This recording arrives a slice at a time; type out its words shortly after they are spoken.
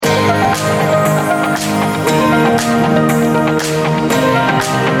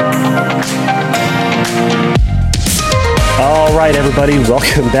everybody.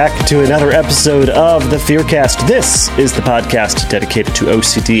 Welcome back to another episode of the Fearcast. This is the podcast dedicated to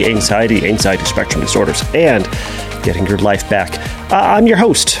OCD, anxiety spectrum disorders, and getting your life back. I'm your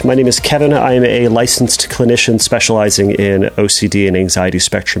host. My name is Kevin. I am a licensed clinician specializing in OCD and anxiety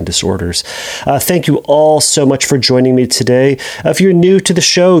spectrum disorders. Thank you all so much for joining me today. If you're new to the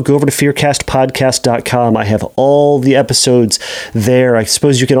show, go over to fearcastpodcast.com. I have all the episodes there. I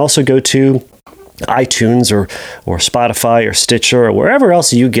suppose you can also go to iTunes or Spotify or Stitcher or wherever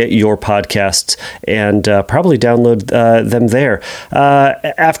else you get your podcasts and probably download them there.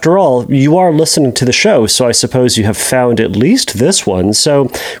 After all, you are listening to the show, so I suppose you have found at least this one. So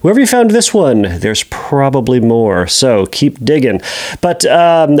whoever you found this one, there's probably more. So keep digging. But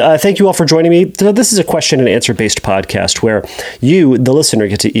thank you all for joining me. So this is a question and answer based podcast where you, the listener,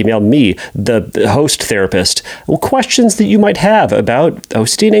 get to email me, the host therapist, questions that you might have about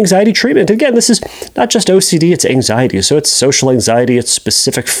OCD and anxiety treatment. Again, this is not just OCD, it's anxiety. So it's social anxiety, it's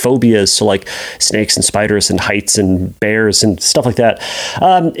specific phobias, so like snakes and spiders and heights and bears and stuff like that.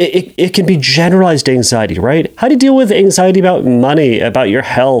 It can be generalized anxiety, right? How do you deal with anxiety about money, about your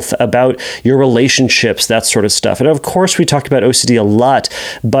health, about your relationships, that sort of stuff? And of course, we talk about OCD a lot,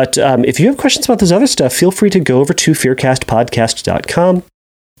 but if you have questions about this other stuff, feel free to go over to fearcastpodcast.com.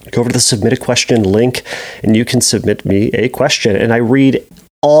 Go over to the submit a question link, and you can submit me a question, and I read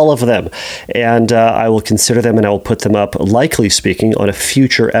all of them, and I will consider them and I will put them up, likely speaking, on a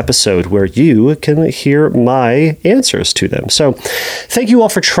future episode where you can hear my answers to them. So thank you all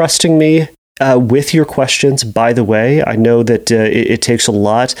for trusting me with your questions. By the way, I know that it takes a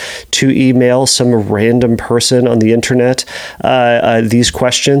lot to email some random person on the internet these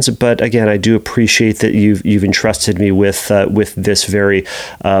questions, but again, I do appreciate that you've entrusted me with this very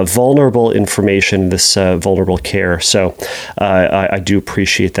vulnerable information, this vulnerable care. So I do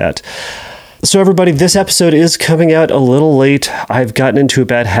appreciate that. So everybody, this episode is coming out a little late. I've gotten into a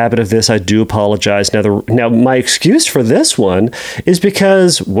bad habit of this. I do apologize. Now, my excuse for this one is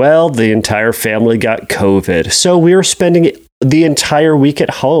because, well, the entire family got COVID. So we were spending the entire week at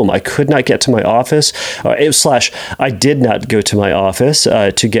home. I could not get to my office, I did not go to my office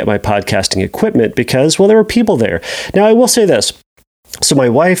to get my podcasting equipment because, well, there were people there. Now, I will say this. So my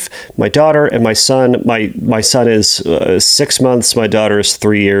wife, my daughter, and my son, my son is 6 months, my daughter is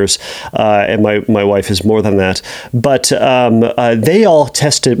 3 years, and my wife is more than that. But they all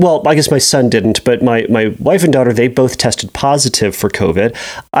tested, well, I guess my son didn't, but my wife and daughter, they both tested positive for COVID.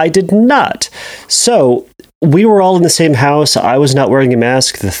 I did not. So we were all in the same house. I was not wearing a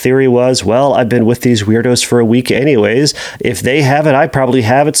mask. The theory was, well, I've been with these weirdos for a week anyways. If they have it, I probably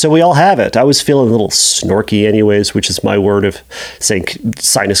have it, so we all have it. I was feeling a little snorky anyways, which is my word of saying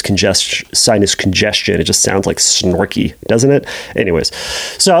sinus congestion. It just sounds like snorky, doesn't it? Anyways,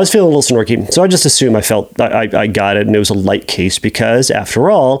 so I was feeling a little snorky, so I just assumed I got it, and it was a light case because, after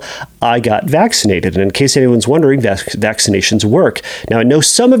all, I got vaccinated. And in case anyone's wondering, vaccinations work. Now, I know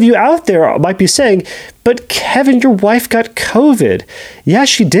some of you out there might be saying, but Kevin, your wife got COVID. Yeah,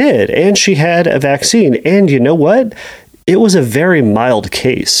 she did. And she had a vaccine. And you know what? It was a very mild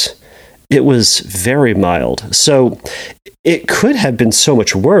case. It was very mild. So it could have been so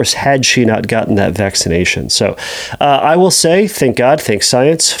much worse had she not gotten that vaccination. So I will say, thank God, thank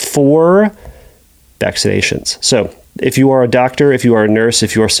science for vaccinations. So if you are a doctor, if you are a nurse,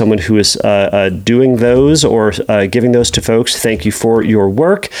 if you are someone who is doing those or giving those to folks, thank you for your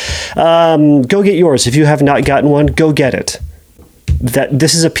work. Go get yours. If you have not gotten one, go get it.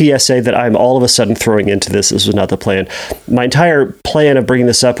 This is a PSA that I'm all of a sudden throwing into this. This was not the plan. My entire plan of bringing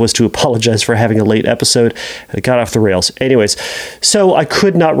this up was to apologize for having a late episode. It got off the rails. Anyways, so I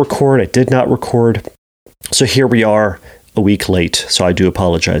could not record. I did not record. So here we are, a week late, so I do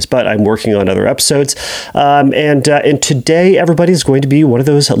apologize, but I'm working on other episodes. And today, everybody's going to be one of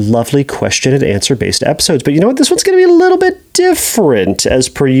those lovely question and answer based episodes. But you know what? This one's going to be a little bit different as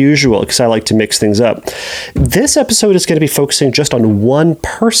per usual, because I like to mix things up. This episode is going to be focusing just on one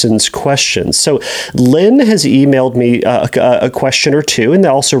person's questions. So Lynn has emailed me a question or two, and they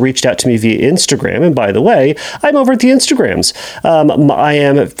also reached out to me via Instagram. And by the way, I'm over at the Instagrams. I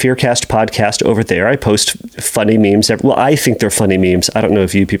am Fearcast Podcast over there. I post funny memes. Well, I think they're funny memes. I don't know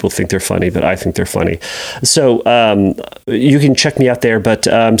if you people think they're funny, but I think they're funny. So you can check me out there. But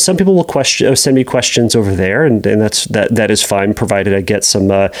some people will send me questions over there, and that is fine, provided I get some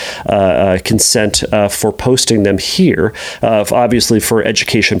consent for posting them here. Obviously, for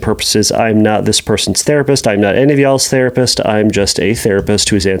education purposes, I'm not this person's therapist. I'm not any of y'all's therapist. I'm just a therapist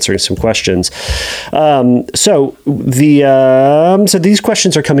who is answering some questions. So these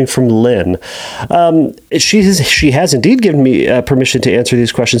questions are coming from Lynn. She has indeed indeed given me permission to answer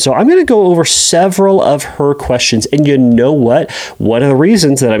these questions. So I'm going to go over several of her questions. And you know what? One of the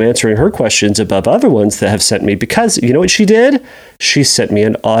reasons that I'm answering her questions above other ones that have sent me, because you know what she did? She sent me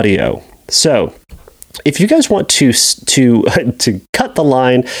an audio. So if you guys want to cut the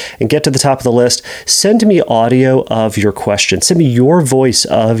line and get to the top of the list, send me audio of your question. Send me your voice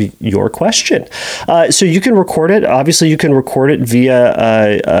of your question. So you can record it. Obviously, you can record it via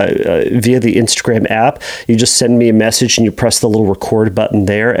the Instagram app. You just send me a message and you press the little record button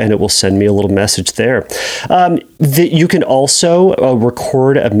there, and it will send me a little message there. You can also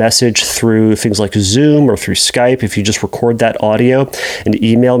record a message through things like Zoom or through Skype. If you just record that audio and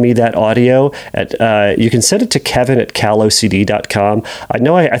email me that audio you can send it to kevin@calocd.com.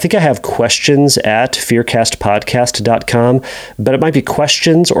 I think I have questions at fearcastpodcast.com, but it might be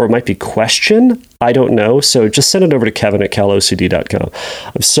questions or it might be question. I don't know. So just send it over to kevin@calocd.com.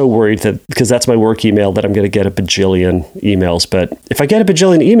 I'm so worried that, because that's my work email, that I'm going to get a bajillion emails. But if I get a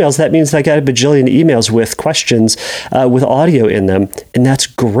bajillion emails, that means I got a bajillion emails with questions with audio in them. And that's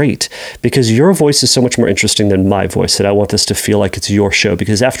great, because your voice is so much more interesting than my voice, that I want this to feel like it's your show,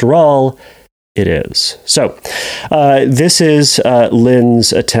 because after all, it is. So this is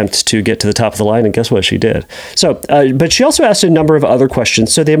Lynn's attempt to get to the top of the line, and guess what? She did. So, but she also asked a number of other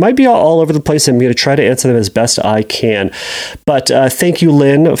questions, so they might be all over the place. I'm going to try to answer them as best I can. But thank you,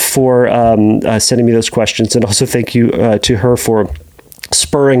 Lynn, for sending me those questions, and also thank you to her for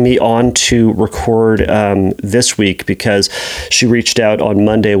spurring me on to record this week, because she reached out on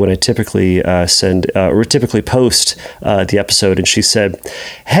Monday when I typically post the episode, and she said,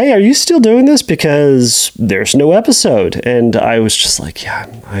 "Hey, are you still doing this? Because there's no episode." And I was just like, "Yeah,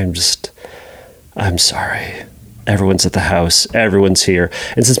 I'm sorry. Everyone's at the house. Everyone's here."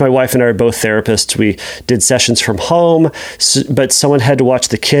 And since my wife and I are both therapists, we did sessions from home, but someone had to watch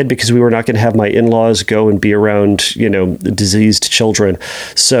the kid because we were not going to have my in-laws go and be around, diseased children.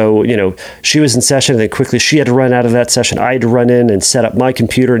 So, she was in session, and then quickly she had to run out of that session. I had to run in and set up my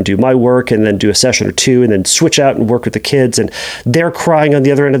computer and do my work, and then do a session or two, and then switch out and work with the kids. And they're crying on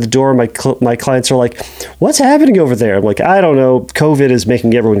the other end of the door. My clients are like, "What's happening over there?" I'm like, "I don't know. COVID is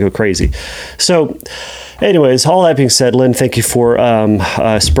making everyone go crazy." So anyways, all that being said, Lynn, thank you for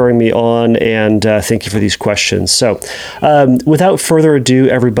spurring me on, and thank you for these questions. So without further ado,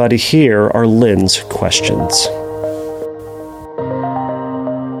 everybody, here are Lynn's questions.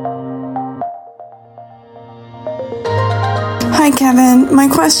 Hi, Kevin. My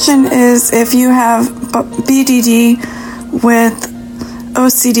question is, if you have BDD with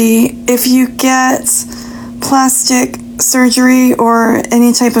OCD, if you get plastic surgery or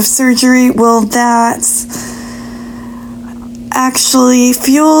any type of surgery, will that actually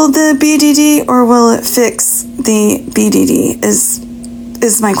fuel the BDD, or will it fix the BDD is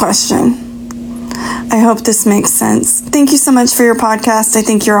my question. I hope this makes sense. Thank you so much for your podcast. I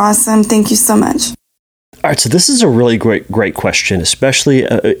think you're awesome. Thank you so much. All right, so this is a really great question, especially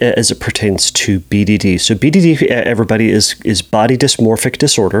as it pertains to BDD. So BDD, everybody, is body dysmorphic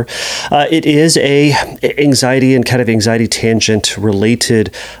disorder. It is a anxiety and kind of anxiety tangent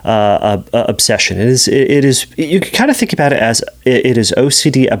related obsession. It is. You can kind of think about it as it is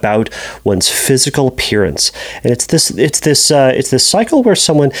OCD about one's physical appearance, and it's this cycle where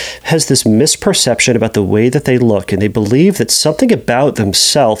someone has this misperception about the way that they look, and they believe that something about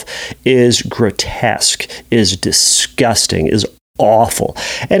themselves is grotesque, is disgusting, is awful.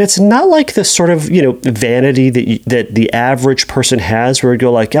 And it's not like the sort of, vanity that the average person has, where we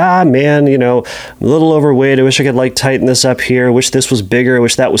go like, man, I'm a little overweight. I wish I could tighten this up here. I wish this was bigger. I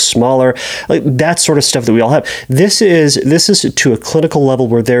wish that was smaller. Like that sort of stuff that we all have. This is to a clinical level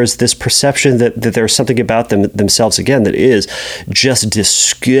where there's this perception that there's something about themselves, again, that is just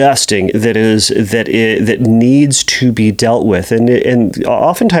disgusting, that needs to be dealt with. And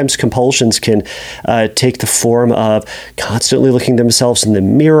oftentimes compulsions can take the form of constantly looking themselves in the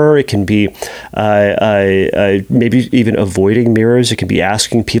mirror. It can be maybe even avoiding mirrors. It can be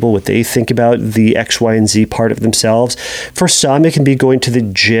asking people what they think about the X, Y, and Z part of themselves. For some, it can be going to the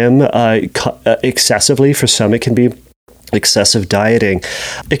gym excessively. For some, it can be excessive dieting.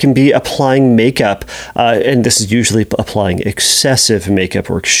 It can be applying makeup, and this is usually applying excessive makeup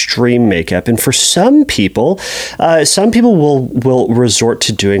or extreme makeup. And for some people will resort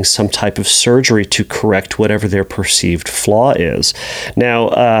to doing some type of surgery to correct whatever their perceived flaw is. Now,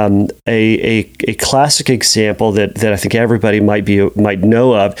 a classic example that I think everybody might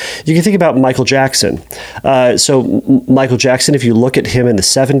know of, you can think about Michael Jackson. So Michael Jackson, if you look at him in the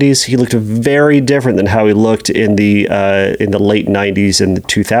 70s, he looked very different than how he looked in the in the late 90s and the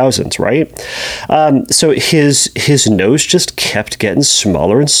 2000s, right? So his nose just kept getting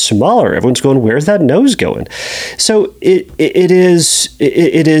smaller and smaller. Everyone's going, where's that nose going? So it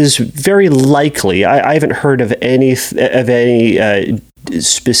is very likely. I haven't heard of any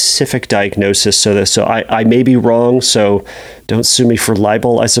specific diagnosis. So I may be wrong. So don't sue me for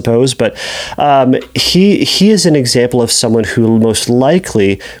libel, I suppose. But he is an example of someone who most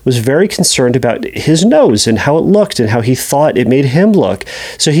likely was very concerned about his nose and how it looked and how he thought it made him look.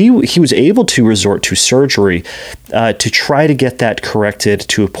 So he was able to resort to surgery to try to get that corrected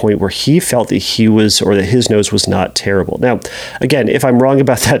to a point where he felt that that his nose was not terrible. Now, again, if I'm wrong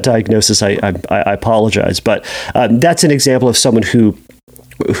about that diagnosis, I apologize. But that's an example of someone who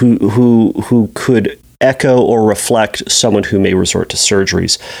could echo or reflect someone who may resort to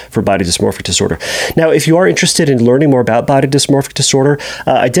surgeries for body dysmorphic disorder. Now, if you are interested in learning more about body dysmorphic disorder,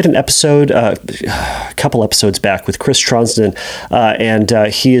 I did an episode a couple episodes back with Chris Tronsden, and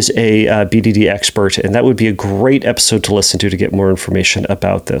he is a BDD expert, and that would be a great episode to listen to get more information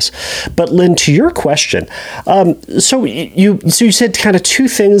about this. But Lynn, to your question, so you said kind of two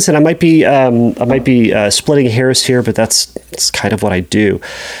things, and I might be splitting hairs here, but that's kind of what I do.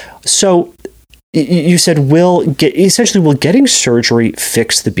 So you said, will getting surgery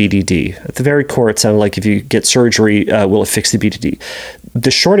fix the BDD? At the very core, it sounded like if you get surgery, will it fix the BDD?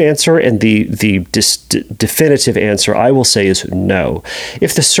 The short answer and the definitive answer, I will say, is no.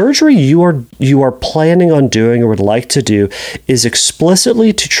 If the surgery you are planning on doing or would like to do is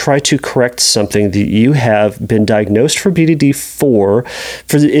explicitly to try to correct something that you have been diagnosed for BDD for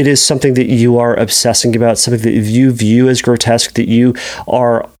it is something that you are obsessing about, something that you view as grotesque, that you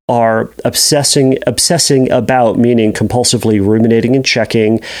are obsessing about, meaning compulsively ruminating and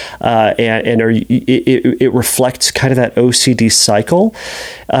checking, it reflects kind of that OCD cycle.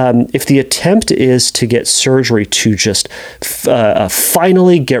 If the attempt is to get surgery to just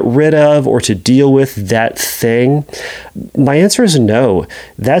finally get rid of or to deal with that thing, my answer is no.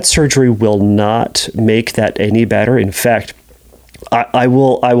 That surgery will not make that any better. In fact, I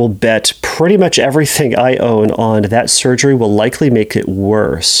will bet pretty much everything I own on that surgery will likely make it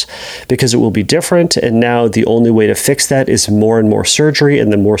worse, because it will be different. And now the only way to fix that is more and more surgery.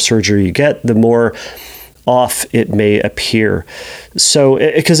 And the more surgery you get, the more off it may appear. So,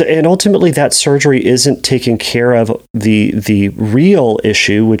 and ultimately that surgery isn't taking care of the real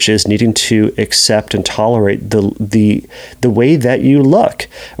issue, which is needing to accept and tolerate the way that you look,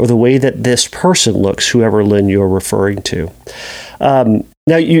 or the way that this person looks, whoever, Lynn, you're referring to.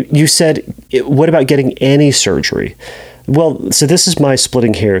 Now, you said, what about getting any surgery? Well, so this is my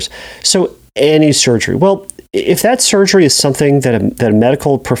splitting hairs. So any surgery. Well, if that surgery is something that a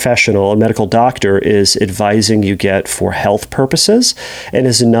medical professional, a medical doctor, is advising you get for health purposes and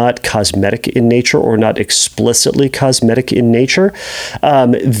is not cosmetic in nature or not explicitly cosmetic in nature,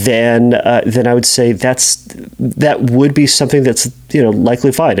 then I would say that would be something that's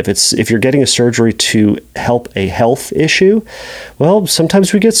likely fine. If you're getting a surgery to help a health issue, well,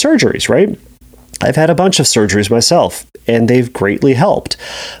 sometimes we get surgeries, right? I've had a bunch of surgeries myself, and they've greatly helped,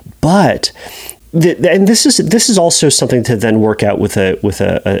 but. And this is also something to then work out with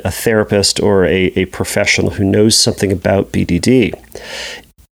a therapist or a professional who knows something about BDD.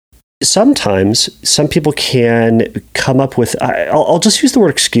 Sometimes some people can come up with, I'll just use the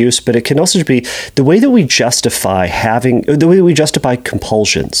word excuse, but it can also be the way that we justify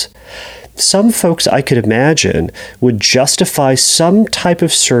compulsions. Some folks, I could imagine, would justify some type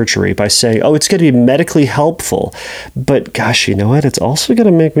of surgery by saying, oh, it's going to be medically helpful, but gosh, you know what? It's also going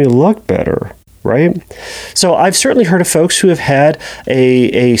to make me look better. Right? So I've certainly heard of folks who have had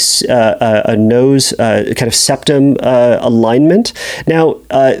a nose kind of septum alignment. Now,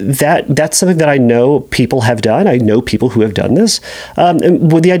 that's something that I know people have done. I know people who have done this.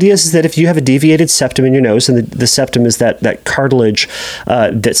 And the idea is that if you have a deviated septum in your nose, and the septum is that cartilage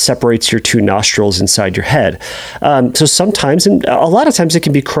that separates your two nostrils inside your head. So sometimes, and a lot of times, it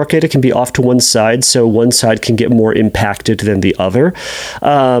can be crooked. It can be off to one side, so one side can get more impacted than the other.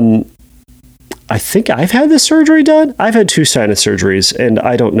 I think I've had this surgery done. I've had 2 sinus surgeries, and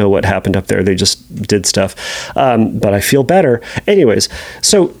I don't know what happened up there. They just did stuff, but I feel better. Anyways,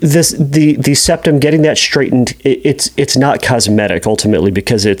 so the septum, getting that straightened, it's not cosmetic ultimately,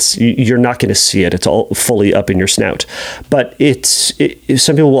 because you're not going to see it. It's all fully up in your snout. But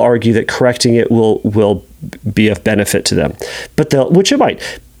some people will argue that correcting it will be of benefit to them, which it might.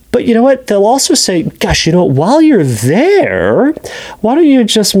 But you know what? They'll also say, gosh, while you're there, why don't you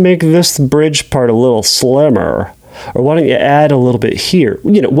just make this bridge part a little slimmer? Or why don't you add a little bit here,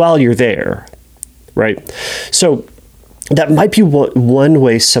 while you're there, right? So that might be one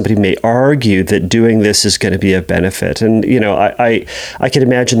way somebody may argue that doing this is going to be a benefit. And, I can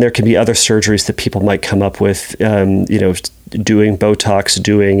imagine there can be other surgeries that people might come up with, doing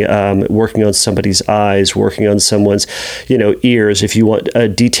Botox, working on somebody's eyes, working on someone's, ears, if you want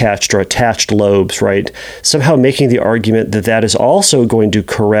detached or attached lobes, right? Somehow making the argument that is also going to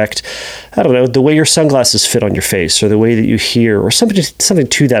correct, I don't know, the way your sunglasses fit on your face or the way that you hear or something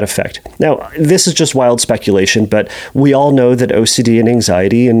to that effect. Now, this is just wild speculation, but we all know that OCD and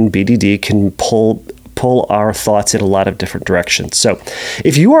anxiety and BDD can pull our thoughts in a lot of different directions. So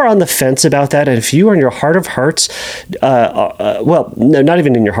if you are on the fence about that, and if you are in your heart of hearts, not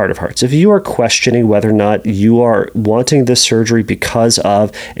even in your heart of hearts, if you are questioning whether or not you are wanting this surgery because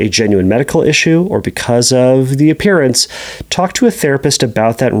of a genuine medical issue or because of the appearance, talk to a therapist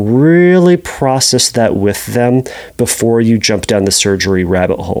about that and really process that with them before you jump down the surgery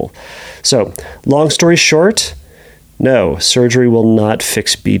rabbit hole. So long story short, no, surgery will not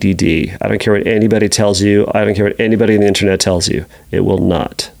fix BDD. I don't care what anybody tells you. I don't care what anybody on the internet tells you. It will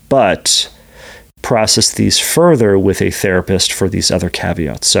not. But process these further with a therapist for these other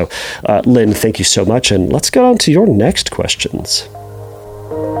caveats. So, Lynn, thank you so much. And let's get on to your next questions.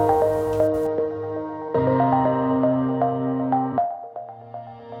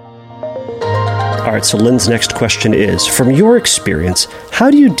 All right, so Lynn's next question is, from your experience,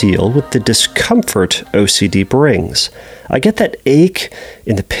 how do you deal with the discomfort OCD brings? I get that ache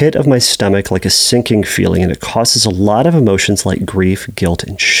in the pit of my stomach like a sinking feeling, and it causes a lot of emotions like grief, guilt,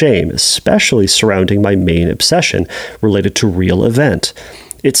 and shame, especially surrounding my main obsession related to real event.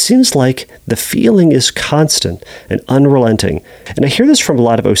 It seems like the feeling is constant and unrelenting. And I hear this from a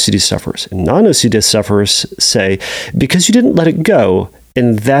lot of OCD sufferers. And non-OCD sufferers say, because you didn't let it go,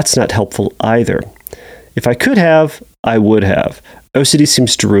 and that's not helpful either. If I could have, I would have. OCD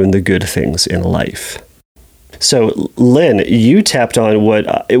seems to ruin the good things in life. So, Lynn, you tapped on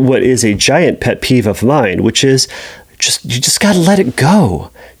what is a giant pet peeve of mine, which is you just got to let it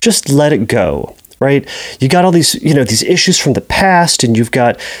go. Just let it go. Right? You got all these, these issues from the past, and you've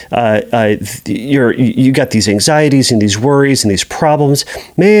got you got these anxieties and these worries and these problems.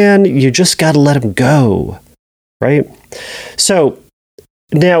 Man, you just got to let them go. Right? So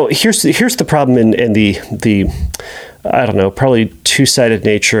now here's the problem in the I don't know, probably two-sided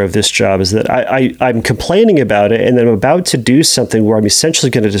nature of this job is that I'm complaining about it, and then I'm about to do something where I'm essentially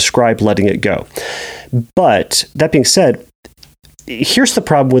going to describe letting it go. But that being said, here's the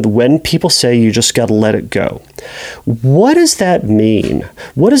problem with when people say you just got to let it go. What does that mean?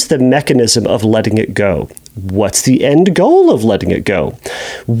 What is the mechanism of letting it go? What's the end goal of letting it go?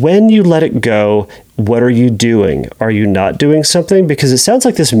 When you let it go, what are you doing? Are you not doing something? Because it sounds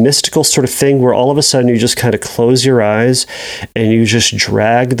like this mystical sort of thing where all of a sudden you just kind of close your eyes and you just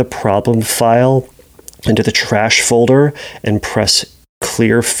drag the problem file into the trash folder and press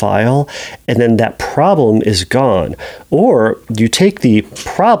clear file, and then that problem is gone. Or you take the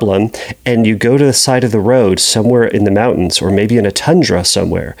problem and you go to the side of the road somewhere in the mountains, or maybe in a tundra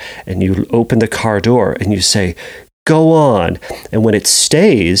somewhere, and you open the car door and you say, go on. And when it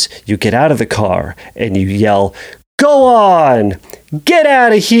stays, you get out of the car and you yell, go on, get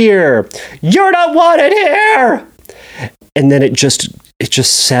out of here. You're not wanted here. And then it just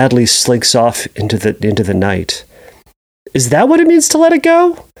sadly slinks off into the night. Is that what it means to let it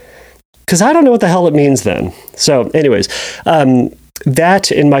go? Because I don't know what the hell it means then. So anyways,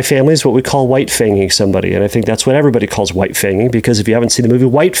 that in my family is what we call white fanging somebody. And I think that's what everybody calls white fanging, because if you haven't seen the movie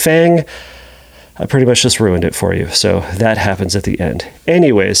White Fang, I pretty much just ruined it for you. So that happens at the end.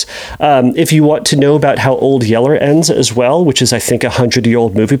 Anyways, if you want to know about how Old Yeller ends as well, which is, I think,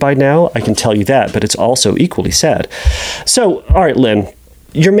 100-year-old movie by now, I can tell you that, but it's also equally sad. So, all right, Lynn,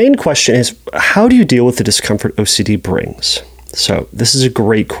 your main question is, how do you deal with the discomfort OCD brings? So this is a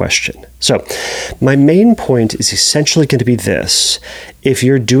great question. So my main point is essentially going to be this. If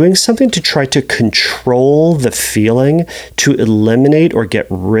you're doing something to try to control the feeling, to eliminate or get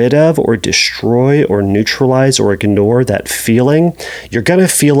rid of or destroy or neutralize or ignore that feeling, you're going to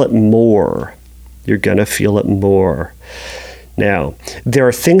feel it more. You're going to feel it more. Now, there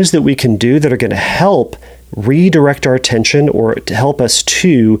are things that we can do that are going to help redirect our attention or to help us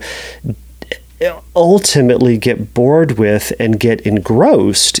to ultimately get bored with and get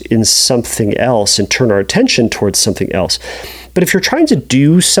engrossed in something else and turn our attention towards something else. But if you're trying to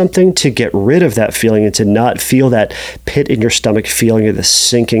do something to get rid of that feeling and to not feel that pit in your stomach feeling or the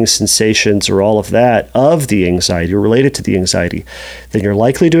sinking sensations or all of that of the anxiety or related to the anxiety, then you're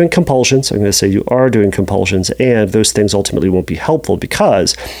likely doing compulsions. I'm going to say you are doing compulsions, and those things ultimately won't be helpful,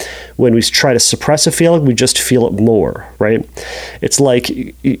 because when we try to suppress a feeling, we just feel it more, right? It's like,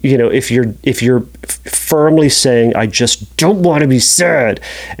 if you're firmly saying, I just don't want to be sad,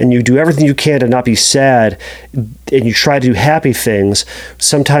 and you do everything you can to not be sad, and you try to do happy things,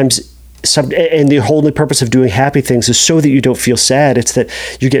 and the only purpose of doing happy things is so that you don't feel sad. It's that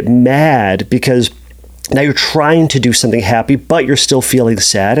you get mad because now you're trying to do something happy, but you're still feeling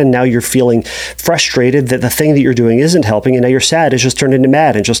sad, and now you're feeling frustrated that the thing that you're doing isn't helping, and now you're sad. It's just turned into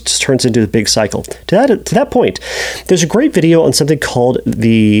mad and just turns into a big cycle. To that point, there's a great video on something called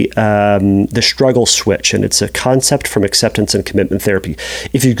the struggle switch, and it's a concept from acceptance and commitment therapy.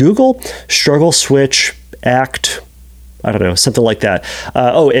 If you Google struggle switch ACT, I don't know, something like that.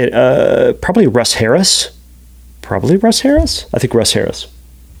 Probably Russ Harris. I think Russ Harris.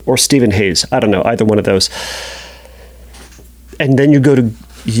 Or Stephen Hayes. I don't know, either one of those. And then you go to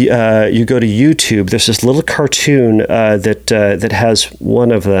YouTube. There's this little cartoon that has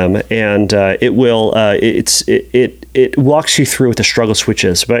one of them, and it walks you through what the struggle switch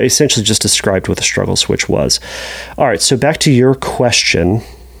is, but I essentially just described what the struggle switch was. All right, so back to your question.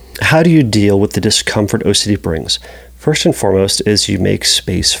 How do you deal with the discomfort OCD brings? First and foremost is you make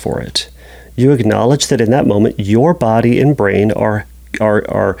space for it. You acknowledge that in that moment, your body and brain are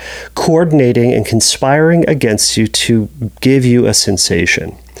coordinating and conspiring against you to give you a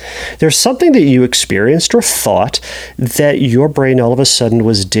sensation. There's something that you experienced or thought that your brain all of a sudden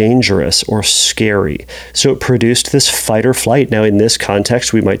was dangerous or scary. So it produced this fight or flight. Now, in this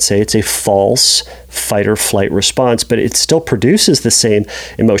context, we might say it's a false fight or flight response, but it still produces the same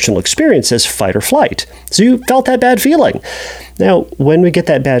emotional experience as fight or flight. So you felt that bad feeling. Now, when we get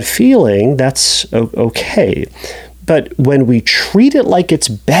that bad feeling, that's okay. But when we treat it like it's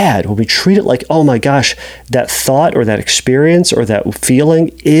bad, when we treat it like, oh my gosh, that thought or that experience or that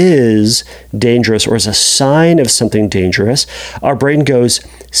feeling is dangerous or is a sign of something dangerous, our brain goes,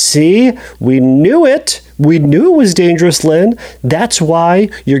 see, we knew it. We knew it was dangerous, Lynn. That's why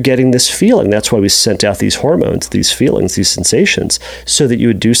you're getting this feeling. That's why we sent out these hormones, these feelings, these sensations, so that you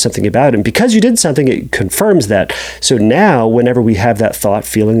would do something about it. And because you did something, it confirms that. So now, whenever we have that thought,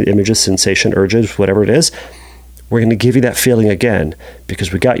 feeling, images, sensation, urges, whatever it is, we're going to give you that feeling again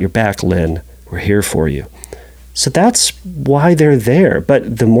because we got your back, Lynn. We're here for you. So that's why they're there.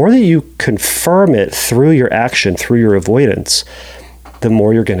 But the more that you confirm it through your action, through your avoidance, the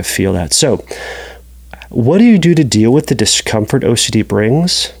more you're going to feel that. So what do you do to deal with the discomfort OCD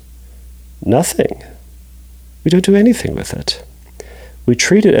brings? Nothing. We don't do anything with it. We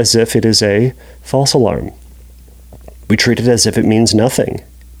treat it as if it is a false alarm. We treat it as if it means nothing,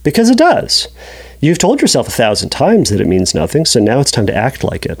 because it does. You've told yourself 1,000 times that it means nothing, so now it's time to act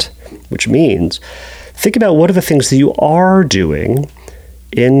like it, which means think about what are the things that you are doing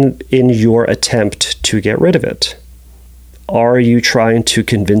in your attempt to get rid of it. Are you trying to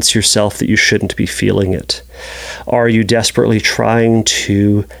convince yourself that you shouldn't be feeling it? Are you desperately trying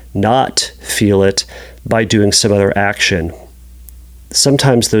to not feel it by doing some other action?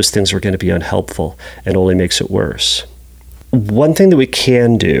 Sometimes those things are going to be unhelpful and only makes it worse. One thing that we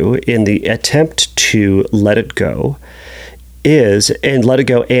can do in the attempt to let it go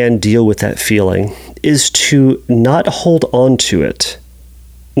and deal with that feeling is to not hold on to it.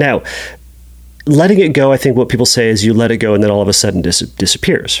 Now, letting it go, I think what people say is you let it go and then all of a sudden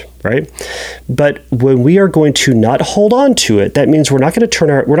disappears, right? But when we are going to not hold on to it, that means we're not going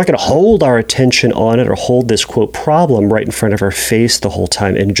to hold our attention on it or hold this quote problem right in front of our face the whole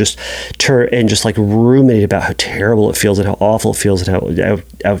time and just like ruminate about how terrible it feels and how awful it feels and how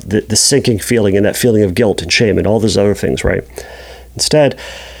the sinking feeling and that feeling of guilt and shame and all those other things, right? Instead,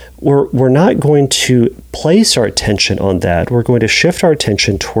 we're not going to place our attention on that. We're going to shift our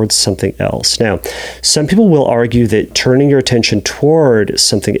attention towards something else. Now, some people will argue that turning your attention toward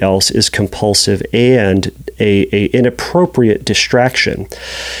something else is compulsive and a inappropriate distraction.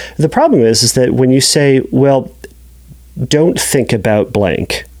 The problem is that when you say, well, don't think about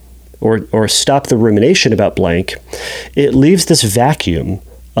blank or stop the rumination about blank, it leaves this vacuum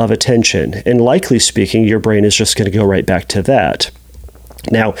of attention. And likely speaking, your brain is just going to go right back to that.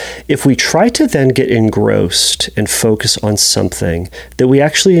 Now, if we try to then get engrossed and focus on something that we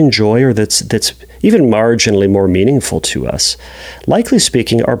actually enjoy or that's even marginally more meaningful to us, likely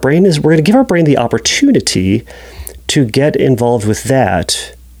speaking, we're going to give our brain the opportunity to get involved with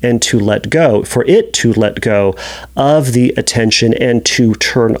that and to let go of the attention and to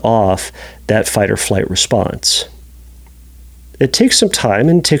turn off that fight or flight response. It takes some time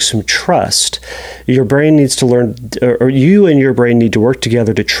and it takes some trust. Your brain needs to learn, or you and your brain need to work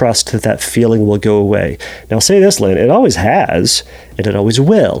together to trust that that feeling will go away. Now, I'll say this, Lynn, it always has, and it always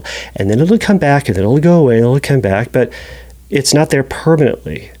will. And then it'll come back, and then it'll go away, and it'll come back, but it's not there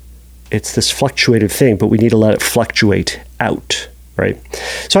permanently. It's this fluctuative thing, but we need to let it fluctuate out. Right.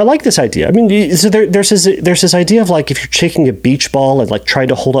 So I like this idea. I mean, so there's this idea of like if you're taking a beach ball and like trying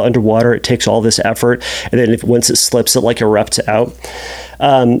to hold it underwater, it takes all this effort. And then once it slips, it like erupts out.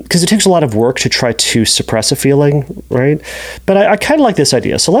 Because it takes a lot of work to try to suppress a feeling. Right. But I kind of like this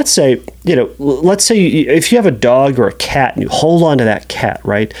idea. So let's say if you have a dog or a cat and you hold on to that cat,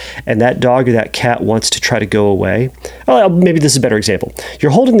 right, and that dog or that cat wants to try to go away. Oh, maybe this is a better example.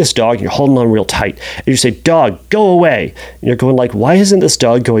 You're holding this dog and you're holding on real tight. And you say, dog, go away. And you're going like, why isn't this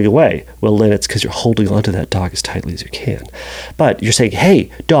dog going away? Well, Lynn, it's because you're holding on to that dog as tightly as you can. But you're saying,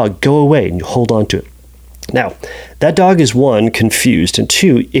 hey, dog, go away. And you hold on to it. Now, that dog is one, confused, and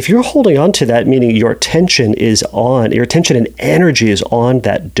two, if you're holding on to that, meaning your attention and energy is on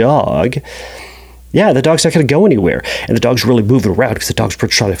that dog, yeah, the dog's not going to go anywhere. And the dog's really moving around because the dog's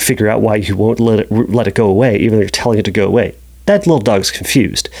trying to figure out why you won't let it go away, even though you're telling it to go away. That little dog's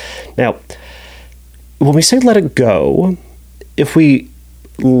confused. Now, when we say let it go, if we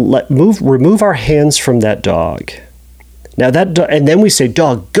remove our hands from that dog, now and then we say,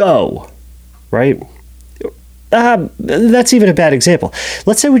 dog, go, right? That's even a bad example.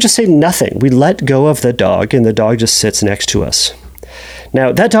 Let's say we just say nothing. We let go of the dog and the dog just sits next to us.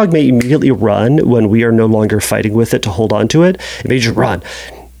 Now, that dog may immediately run when we are no longer fighting with it to hold on to it. It may just run.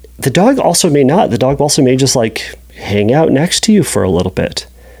 The dog also may not. The dog also may just like hang out next to you for a little bit.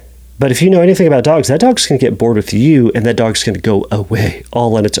 But if you know anything about dogs, that dog's going to get bored with you and that dog's going to go away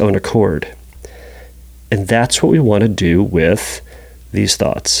all on its own accord. And that's what we want to do with these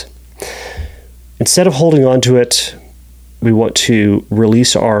thoughts. Instead of holding on to it, we want to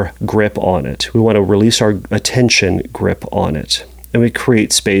release our grip on it. We want to release our attention grip on it. And we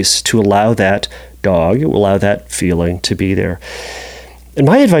create space to allow that dog, allow that feeling to be there. And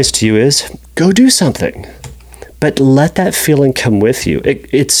my advice to you is go do something, but let that feeling come with you.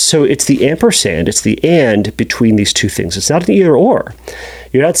 It's the ampersand, it's the and between these two things. It's not an either or.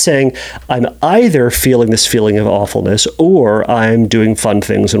 You're not saying, I'm either feeling this feeling of awfulness or I'm doing fun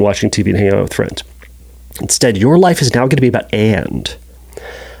things and watching TV and hanging out with friends. Instead, your life is now going to be about and.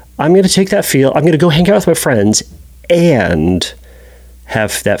 I'm going to take that I'm going to go hang out with my friends and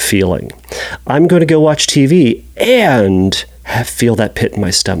have that feeling. I'm going to go watch TV and feel that pit in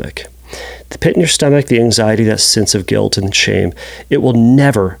my stomach. The pit in your stomach, the anxiety, that sense of guilt and shame, it will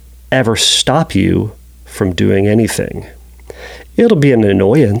never, ever stop you from doing anything. It'll be an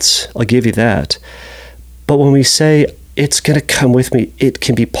annoyance, I'll give you that. But when we say, it's going to come with me, it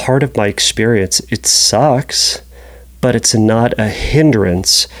can be part of my experience. It sucks, but it's not a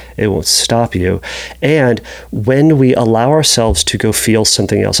hindrance. It won't stop you. And when we allow ourselves to go feel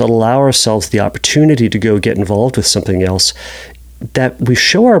something else, allow ourselves the opportunity to go get involved with something else, that we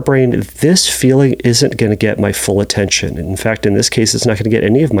show our brain this feeling isn't going to get my full attention. In fact, in this case, it's not going to get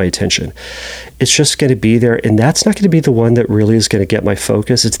any of my attention. It's just going to be there, and that's not going to be the one that really is going to get my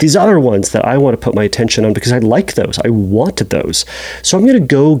focus. It's these other ones that I want to put my attention on because I like those. I wanted those. So I'm going to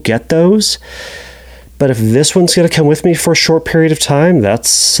go get those. But if this one's going to come with me for a short period of time,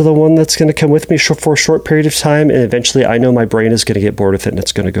 that's the one that's going to come with me for a short period of time, and eventually I know my brain is going to get bored with it and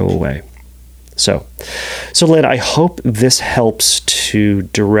it's going to go away. So Lynn, I hope this helps to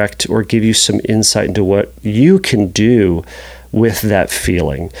direct or give you some insight into what you can do with that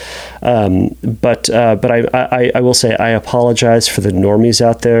feeling. But I will say I apologize for the normies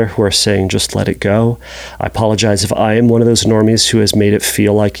out there who are saying just let it go. I apologize if I am one of those normies who has made it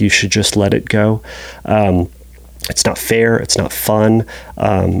feel like you should just let it go. It's not fair. It's not fun.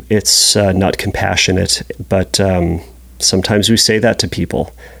 It's not compassionate. But sometimes we say that to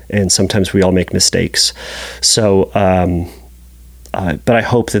people, and sometimes we all make mistakes. So, but I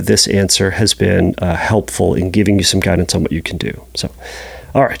hope that this answer has been helpful in giving you some guidance on what you can do. So,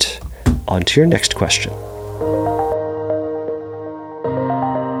 all right, on to your next question.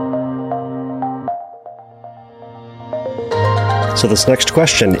 So this next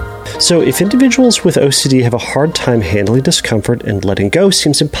question. So if individuals with OCD have a hard time handling discomfort and letting go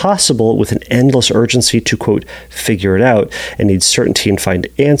seems impossible with an endless urgency to, quote, figure it out and need certainty and find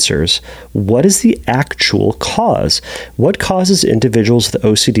answers, what is the actual cause? What causes individuals with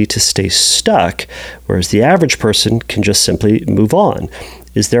OCD to stay stuck, whereas the average person can just simply move on?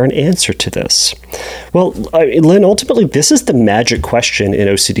 Is there an answer to this? Well, Lynn, ultimately, this is the magic question in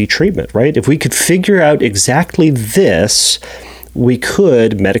OCD treatment, right? If we could figure out exactly this, we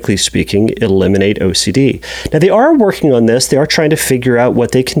could, medically speaking, eliminate OCD. Now, they are working on this. They are trying to figure out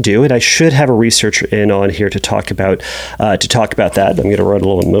what they can do, and I should have a researcher in on here to talk about that. I'm going to write a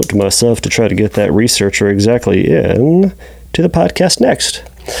little note to myself to try to get that researcher exactly in to the podcast next.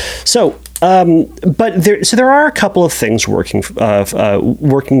 So, there are a couple of things working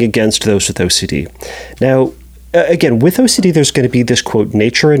against those with OCD. Now, again, with OCD, there's going to be this, quote,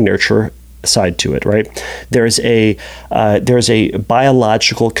 nature and nurture side to it, right? There's a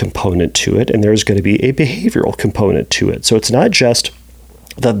biological component to it, and there's going to be a behavioral component to it. So it's not just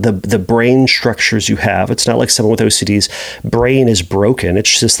the brain structures you have. It's not like someone with OCD's brain is broken.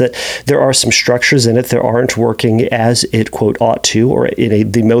 It's just that there are some structures in it that aren't working as it, quote, ought to, or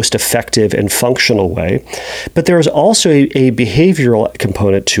in the most effective and functional way. But there is also a behavioral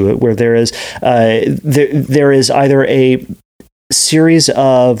component to it, where there is either a series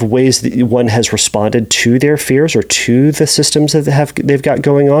of ways that one has responded to their fears or to the systems that they've got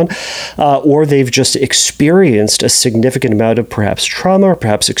going on, or they've just experienced a significant amount of perhaps trauma or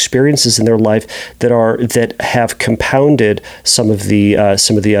perhaps experiences in their life that have compounded some of the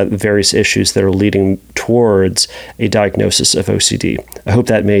various issues that are leading towards a diagnosis of OCD. I hope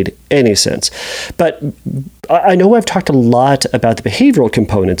that made any sense. But I know I've talked a lot about the behavioral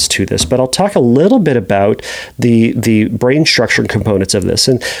components to this, but I'll talk a little bit about the brain structure components of this.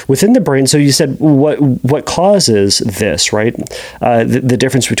 And within the brain, so you said what causes this, right? The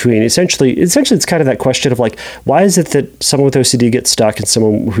difference between essentially it's kind of that question of like, why is it that someone with OCD gets stuck and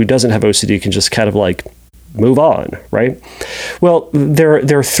someone who doesn't have OCD can just kind of like move on, right? Well,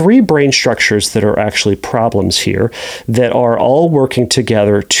 there are three brain structures that are actually problems here that are all working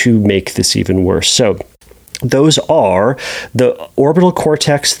together to make this even worse. So those are the orbital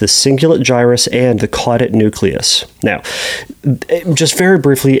cortex, the cingulate gyrus, and the caudate nucleus. Now, just very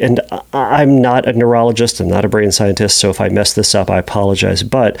briefly, and I'm not a neurologist, I'm not a brain scientist, so if I mess this up, I apologize.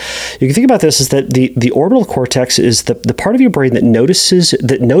 But you can think about this as that the orbital cortex is the part of your brain that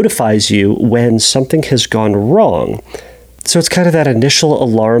notifies you when something has gone wrong. So it's kind of that initial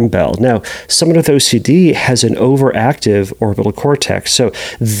alarm bell. Now, someone with OCD has an overactive orbital cortex, so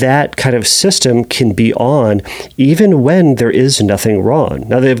that kind of system can be on even when there is nothing wrong.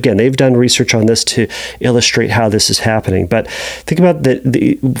 Now, they've done research on this to illustrate how this is happening, but think about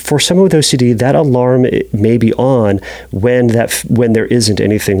for someone with OCD, that alarm may be on when there isn't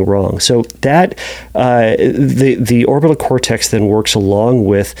anything wrong. So that the orbital cortex then works along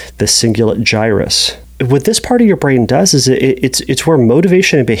with the cingulate gyrus. What this part of your brain does is it's where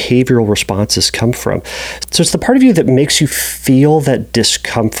motivation and behavioral responses come from. So it's the part of you that makes you feel that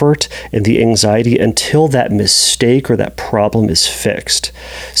discomfort and the anxiety until that mistake or that problem is fixed.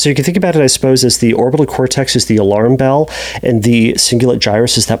 So you can think about it, I suppose, as the orbital cortex is the alarm bell, and the cingulate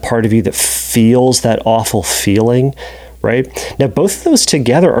gyrus is that part of you that feels that awful feeling, right? Now, both of those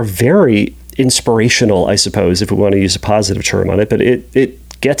together are very inspirational, I suppose, if we want to use a positive term on it, but it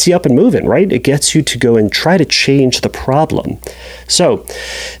gets you up and moving, right? It gets you to go and try to change the problem. So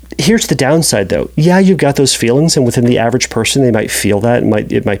here's the downside, though. Yeah, you've got those feelings, and within the average person, they might feel that.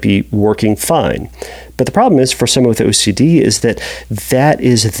 It might be working fine. But the problem is, for someone with OCD, is that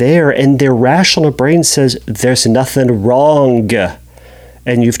is there, and their rational brain says there's nothing wrong.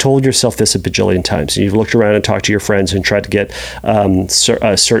 And you've told yourself this a bajillion times. And you've looked around and talked to your friends and tried to get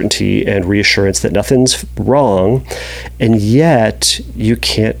certainty and reassurance that nothing's wrong. And yet you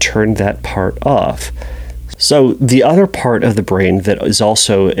can't turn that part off. So the other part of the brain that is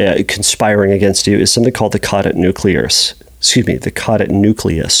also conspiring against you is something called the caudate nucleus. The caudate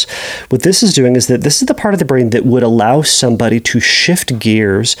nucleus. What this is doing is that this is the part of the brain that would allow somebody to shift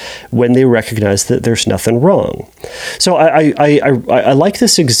gears when they recognize that there's nothing wrong. So I like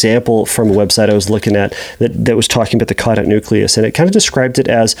this example from a website I was looking at that was talking about the caudate nucleus, and it kind of described it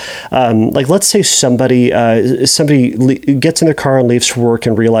as like, let's say somebody gets in their car and leaves for work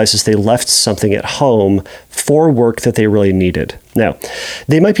and realizes they left something at home for work that they really needed. Now,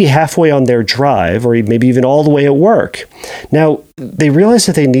 they might be halfway on their drive, or maybe even all the way at work. Now, they realize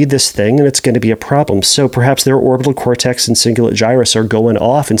that they need this thing, and it's going to be a problem. So perhaps their orbital cortex and cingulate gyrus are going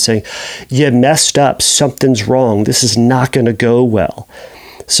off and saying, you messed up, something's wrong, this is not going to go well.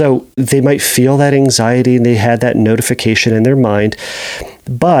 So they might feel that anxiety, and they had that notification in their mind.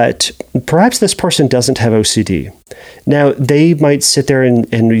 But perhaps this person doesn't have OCD. Now, they might sit there and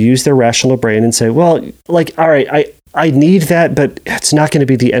use their rational brain and say, well, like, all right, I need that, but it's not going to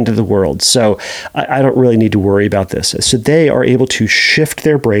be the end of the world. So I don't really need to worry about this. So they are able to shift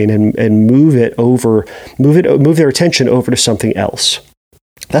their brain and move their attention over to something else.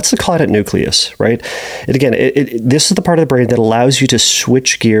 That's the caudate nucleus, right? And again, this is the part of the brain that allows you to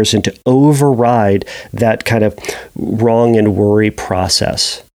switch gears and to override that kind of wrong and worry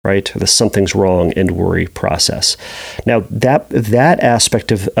process, right? The something's wrong and worry process. Now, that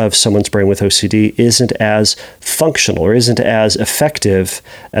aspect of someone's brain with OCD isn't as functional or isn't as effective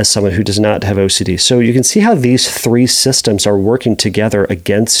as someone who does not have OCD. So you can see how these three systems are working together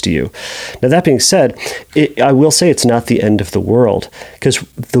against you. Now, that being said, I will say it's not the end of the world, because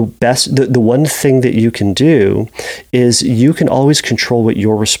the one thing that you can do is you can always control what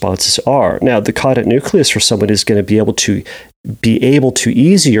your responses are. Now, the caudate nucleus for someone is going to be able to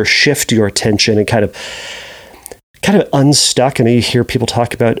easier shift your attention and kind of unstuck. I know you hear people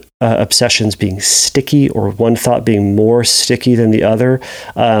talk about obsessions being sticky, or one thought being more sticky than the other.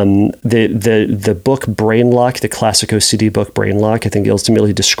 The book Brain Lock, the classic OCD book Brain Lock, I think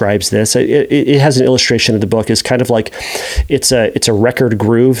ultimately describes this. It has an illustration of the book is kind of like it's a record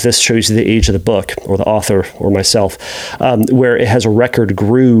groove. This shows you the age of the book, or the author, or myself, where it has a record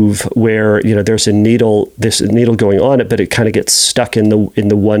groove where there's a needle going on it, but it kind of gets stuck in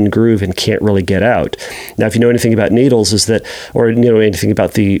the one groove and can't really get out. Now, if you know anything about needles, anything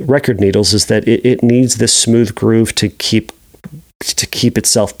about the record needles, is that it needs this smooth groove to keep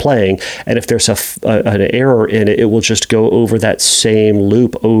itself playing. And if there's an error in it, it will just go over that same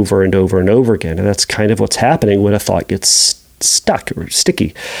loop over and over and over again. And that's kind of what's happening when a thought gets stuck or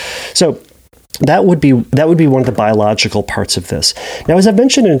sticky. So that would be one of the biological parts of this. Now, as I've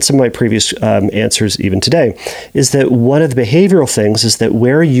mentioned in some of my previous answers, even today, is that one of the behavioral things is that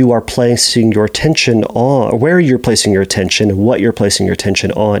where you are placing your attention on, where you're placing your attention, what you're placing your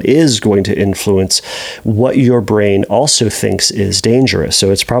attention on, is going to influence what your brain also thinks is dangerous. So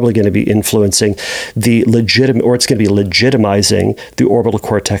it's probably going to be influencing it's going to be legitimizing the orbital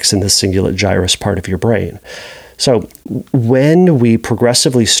cortex and the cingulate gyrus part of your brain. So when we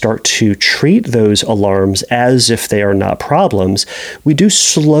progressively start to treat those alarms as if they are not problems, we do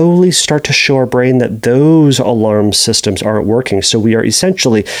slowly start to show our brain that those alarm systems aren't working. So we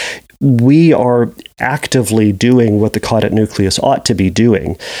are actively doing what the caudate nucleus ought to be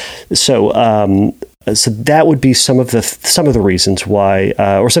doing. So that would be some of the reasons why,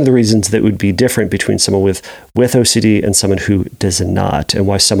 or some of the reasons that would be different between someone with OCD and someone who does not, and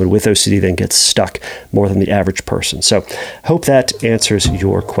why someone with OCD then gets stuck more than the average person. So hope that answers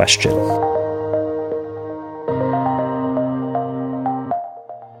your question.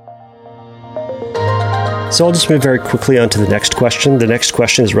 So I'll just move very quickly on to the next question. The next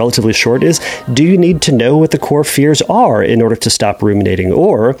question is relatively short, is do you need to know what the core fears are in order to stop ruminating?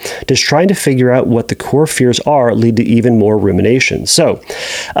 Or does trying to figure out what the core fears are lead to even more rumination? So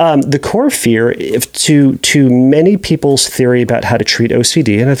the core fear, to many people's theory about how to treat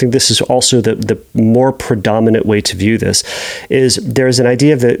OCD, and I think this is also the more predominant way to view this, is there's an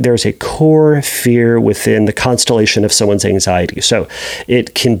idea that there's a core fear within the constellation of someone's anxiety. So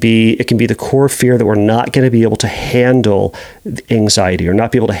it can be the core fear that we're not going to be able to handle anxiety, or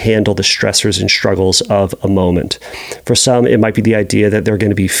not be able to handle the stressors and struggles of a moment. For some, it might be the idea that they're going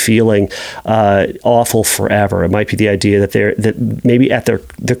to be feeling awful forever. It might be the idea that maybe at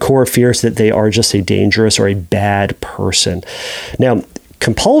the core fears that they are just a dangerous or a bad person. Now,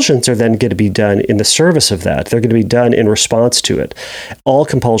 compulsions are then going to be done in the service of that. They're going to be done in response to it. All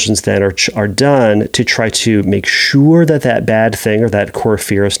compulsions then are done to try to make sure that bad thing or that core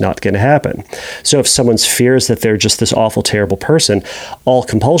fear is not going to happen. So if someone's fears that they're just this awful, terrible person, all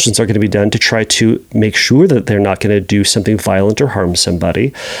compulsions are going to be done to try to make sure that they're not going to do something violent or harm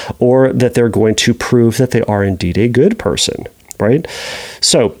somebody, or that they're going to prove that they are indeed a good person, right?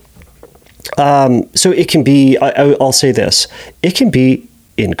 So it can be, I'll say this, it can be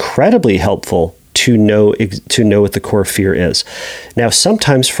incredibly helpful to know what the core fear is. Now,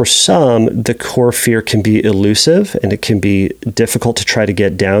 sometimes for some, the core fear can be elusive and it can be difficult to try to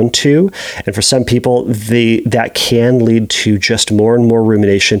get down to. And for some people, that can lead to just more and more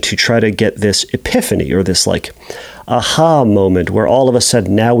rumination to try to get this epiphany, or this like aha moment where all of a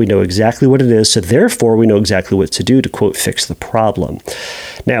sudden now we know exactly what it is. So therefore we know exactly what to do to, quote, fix the problem.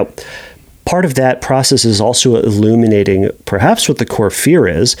 Now, part of that process is also illuminating perhaps what the core fear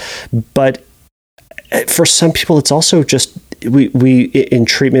is, but for some people, it's also just we in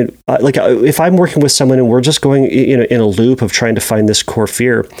treatment, like if I'm working with someone and we're just going in a loop of trying to find this core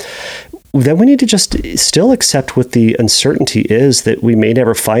fear, then we need to just still accept what the uncertainty is, that we may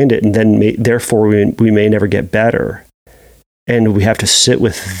never find it, and then therefore we may never get better. And we have to sit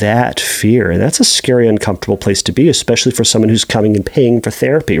with that fear. And that's a scary, uncomfortable place to be, especially for someone who's coming and paying for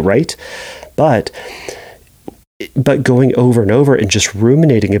therapy, right? But going over and over and just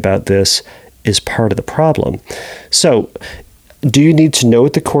ruminating about this is part of the problem. So Do you need to know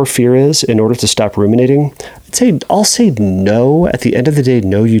what the core fear is in order to stop ruminating? I'll say no. At the end of the day,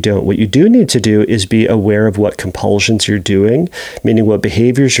 no, you don't. What you do need to do is be aware of what compulsions you're doing, meaning what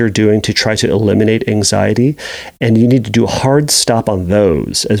behaviors you're doing to try to eliminate anxiety. And you need to do a hard stop on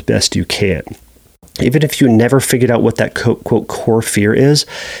those as best you can. Even if you never figured out what that quote core fear is,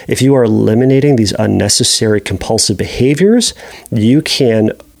 if you are eliminating these unnecessary compulsive behaviors, you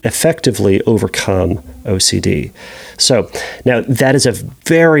can effectively overcome OCD. So now that is a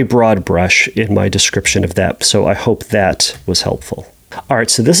very broad brush in my description of that. So I hope that was helpful. All right,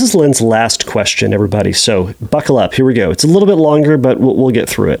 so this is Lynn's last question, everybody. So buckle up. Here we go. It's a little bit longer, but we'll get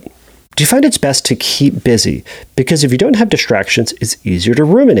through it. Do you find it's best to keep busy? Because if you don't have distractions, it's easier to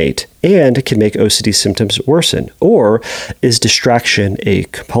ruminate and it can make OCD symptoms worsen. Or is distraction a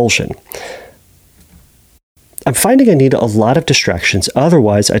compulsion? I'm finding I need a lot of distractions.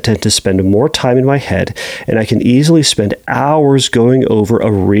 Otherwise, I tend to spend more time in my head, and I can easily spend hours going over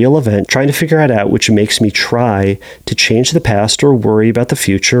a real event, trying to figure it out, which makes me try to change the past or worry about the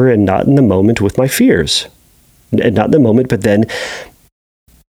future and not in the moment with my fears. And not in the moment,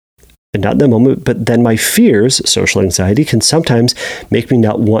 but then my fears, social anxiety, can sometimes make me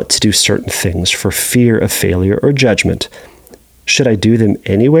not want to do certain things for fear of failure or judgment. Should I do them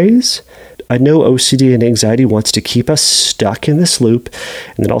anyways? I know OCD and anxiety wants to keep us stuck in this loop,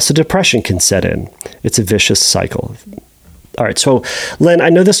 and then also depression can set in. It's a vicious cycle. All right, so Lynn, I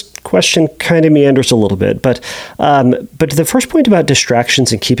know this question kind of meanders a little bit, but the first point about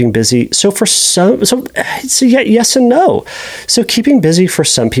distractions and keeping busy. So for some, yes and no. So keeping busy for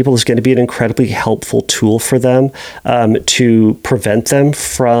some people is going to be an incredibly helpful tool for them to prevent them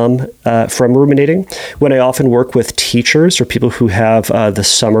from ruminating. When I often work with teachers or people who have the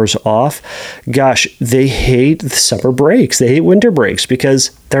summers off, gosh, they hate the summer breaks. They hate winter breaks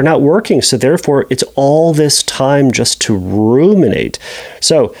because they're not working. So therefore, it's all this time just to ruminate.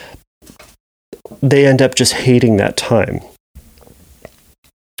 So they end up just hating that time.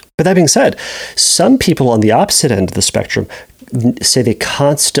 But that being said, some people on the opposite end of the spectrum say they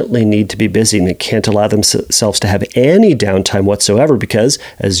constantly need to be busy and they can't allow themselves to have any downtime whatsoever because,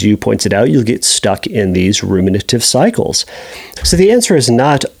 as you pointed out, you'll get stuck in these ruminative cycles. So the answer is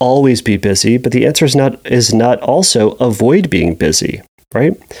not always be busy, but the answer is not also avoid being busy.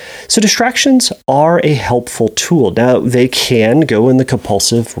 Right? So distractions are a helpful tool. Now, they can go in the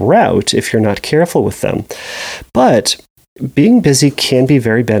compulsive route if you're not careful with them. But being busy can be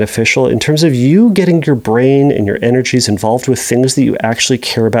very beneficial in terms of you getting your brain and your energies involved with things that you actually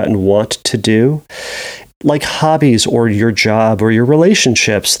care about and want to do, like hobbies or your job or your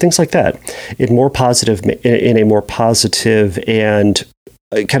relationships, things like that, in a more positive and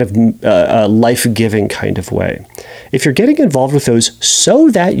kind of life-giving kind of way. If you're getting involved with those so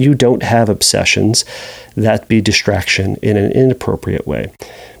that you don't have obsessions, that'd be distraction in an inappropriate way.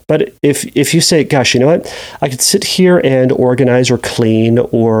 But if you say, gosh, you know what, I could sit here and organize or clean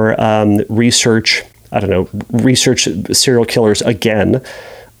or research serial killers again,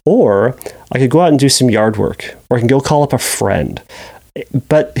 or I could go out and do some yard work, or I can go call up a friend.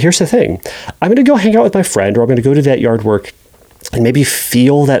 But here's the thing. I'm going to go hang out with my friend, or I'm going to go do that yard work and maybe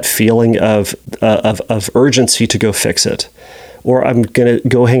feel that feeling of urgency to go fix it. Or I'm going to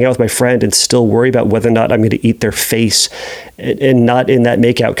go hang out with my friend and still worry about whether or not I'm going to eat their face, and not in that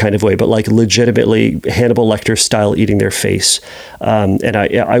makeout kind of way, but like legitimately Hannibal Lecter style eating their face. And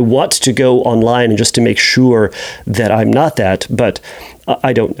I want to go online and just to make sure that I'm not that, but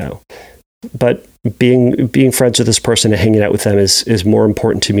I don't know. But being friends with this person and hanging out with them is more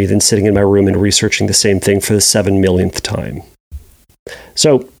important to me than sitting in my room and researching the same thing for the 7 millionth time.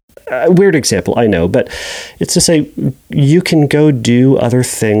 So, a weird example, I know, but it's to say you can go do other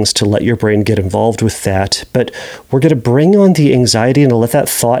things to let your brain get involved with that, but we're going to bring on the anxiety and let that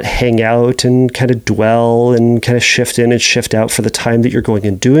thought hang out and kind of dwell and kind of shift in and shift out for the time that you're going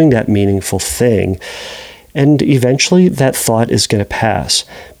and doing that meaningful thing. And eventually that thought is going to pass.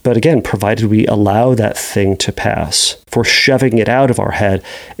 But again, provided we allow that thing to pass. If we're shoving it out of our head,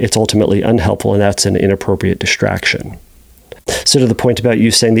 it's ultimately unhelpful, and that's an inappropriate distraction. So to the point about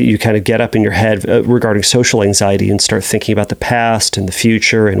you saying that you kind of get up in your head regarding social anxiety and start thinking about the past and the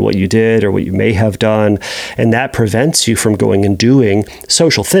future and what you did or what you may have done, and that prevents you from going and doing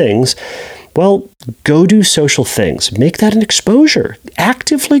social things, well, go do social things. Make that an exposure.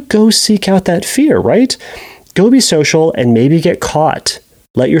 Actively go seek out that fear, right? Go be social and maybe get caught.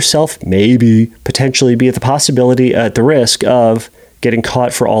 Let yourself maybe potentially be at the risk of getting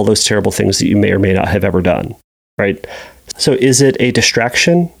caught for all those terrible things that you may or may not have ever done, right? So is it a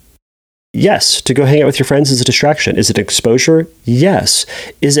distraction? Yes, to go hang out with your friends is a distraction. Is it exposure? Yes.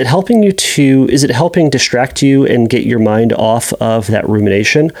 Is it helping distract you and get your mind off of that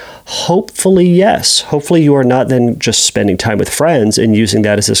rumination? Hopefully, yes. Hopefully you are not then just spending time with friends and using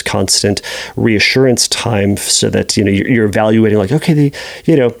that as this constant reassurance time so that, you're evaluating like, okay,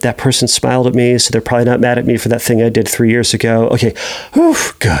 that person smiled at me, so they're probably not mad at me for that thing I did 3 years ago. Okay, whew,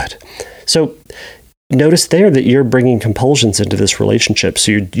 good. So notice there that you're bringing compulsions into this relationship.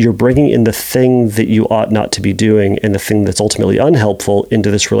 So you're bringing in the thing that you ought not to be doing and the thing that's ultimately unhelpful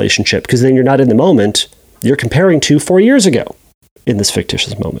into this relationship, because then you're not in the moment. You're comparing to 4 years ago in this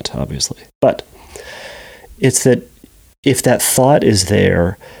fictitious moment, obviously. But it's that if that thought is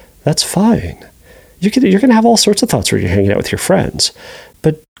there, that's fine. You're going to have all sorts of thoughts when you're hanging out with your friends.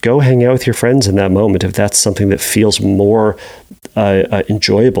 But go hang out with your friends in that moment if that's something that feels more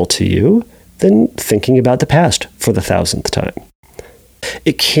enjoyable to you than thinking about the past for the 1,000th time.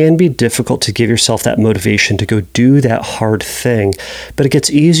 It can be difficult to give yourself that motivation to go do that hard thing, but it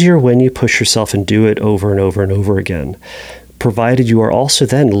gets easier when you push yourself and do it over and over and over again, provided you are also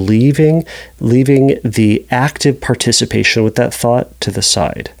then leaving the active participation with that thought to the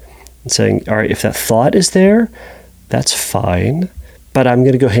side and saying, all right, if that thought is there, that's fine, but I'm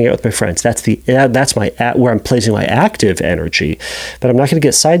going to go hang out with my friends. That's where I'm placing my active energy. But I'm not going to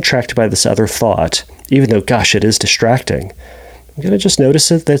get sidetracked by this other thought, even though, gosh, it is distracting. I'm going to just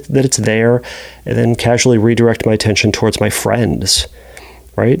notice it, that it's there, and then casually redirect my attention towards my friends,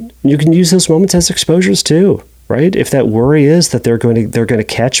 right? You can use those moments as exposures too, right? If that worry is that they're going to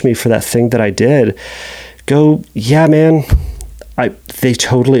catch me for that thing that I did, go, yeah, man, they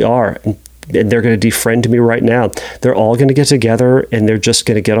totally are. And they're going to defriend me right now. They're all going to get together and they're just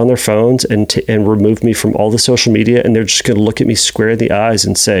going to get on their phones and remove me from all the social media. And they're just going to look at me square in the eyes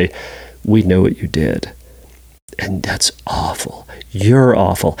and say, we know what you did. And that's awful. You're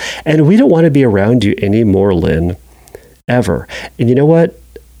awful. And we don't want to be around you anymore, Lynn, ever. And you know what?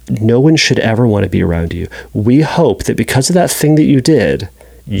 No one should ever want to be around you. We hope that because of that thing that you did,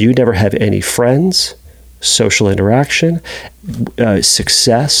 you never have any friends, social interaction,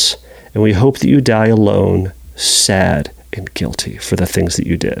 success. And we hope that you die alone, sad and guilty for the things that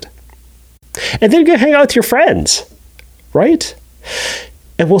you did. And then go hang out with your friends, right?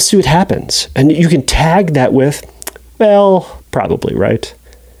 And we'll see what happens. And you can tag that with, well, probably, right?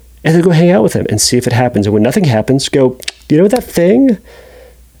 And then go hang out with them and see if it happens. And when nothing happens, go, you know that thing?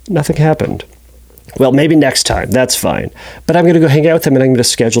 Nothing happened. Well, maybe next time. That's fine. But I'm going to go hang out with them and I'm going to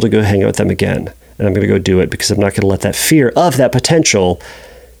schedule to go hang out with them again. And I'm going to go do it because I'm not going to let that fear of that potential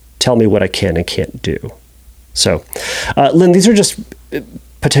tell me what I can and can't do. So, Lynn, these are just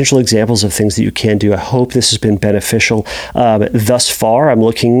potential examples of things that you can do. I hope this has been beneficial. Thus far, I'm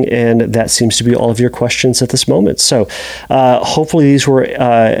looking, and that seems to be all of your questions at this moment. So hopefully these were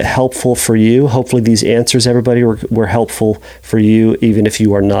helpful for you. Hopefully these answers, everybody, were helpful for you, even if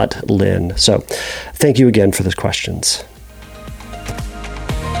you are not Lynn. So thank you again for those questions.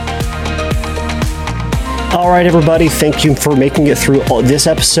 All right, everybody, thank you for making it through this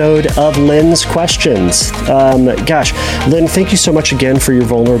episode of Lynn's Questions. Gosh, Lynn, thank you so much again for your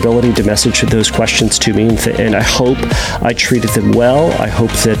vulnerability to message those questions to me, and I hope I treated them well. I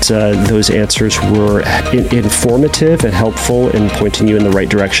hope that those answers were informative and helpful in pointing you in the right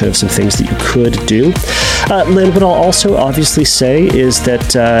direction of some things that you could do. Lynn, what I'll also obviously say is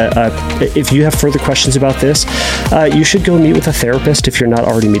that if you have further questions about this, you should go meet with a therapist if you're not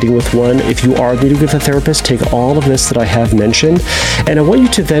already meeting with one. If you are meeting with a therapist, take all of this that I have mentioned, and I want you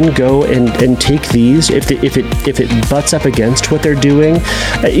to then go and take these. If it butts up against what they're doing,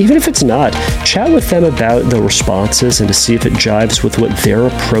 even if it's not, chat with them about the responses and to see if it jives with what their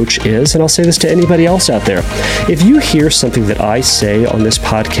approach is. And I'll say this to anybody else out there. If you hear something that I say on this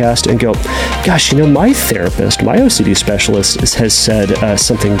podcast and go, gosh, my therapist, my OCD specialist has said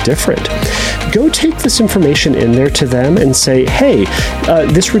something different, go take this information in there to them and say, hey,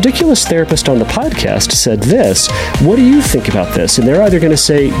 this ridiculous therapist on the podcast said this. What do you think about this? And they're either going to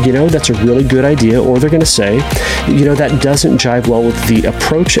say, that's a really good idea, or they're going to say, that doesn't jive well with the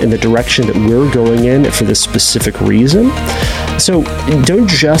approach and the direction that we're going in for this specific reason. So don't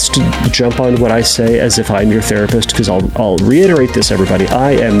just jump on what I say as if I'm your therapist, because I'll reiterate this, everybody.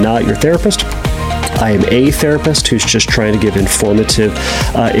 I am not your therapist. I am a therapist who's just trying to give informative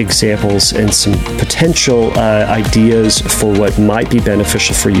examples and some potential ideas for what might be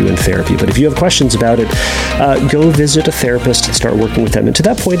beneficial for you in therapy. But if you have questions about it, go visit a therapist and start working with them. And to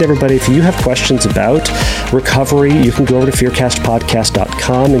that point, everybody, if you have questions about recovery, you can go over to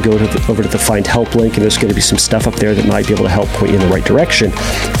fearcastpodcast.com and go over to the Find Help link, and there's going to be some stuff up there that might be able to help point you in the right direction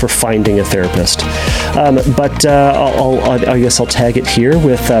for finding a therapist. But I guess I'll tag it here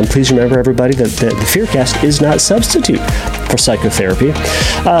with, please remember, everybody, that the Fearcast is not a substitute for psychotherapy.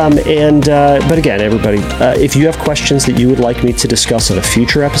 But again, everybody, if you have questions that you would like me to discuss on a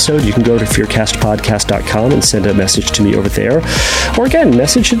future episode, you can go to fearcastpodcast.com and send a message to me over there. Or again,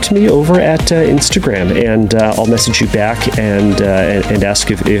 message it to me over at Instagram, and I'll message you back and ask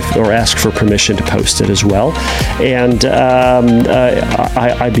ask for permission to post it as well. And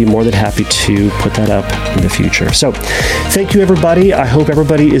I'd be more than happy to put that up in the future. So thank you, everybody. I hope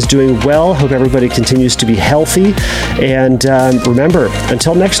everybody is doing well. Hope everybody continues to be healthy. And remember,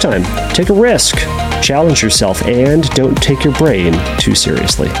 until next time, take a risk, challenge yourself, and don't take your brain too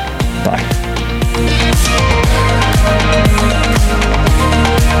seriously. Bye.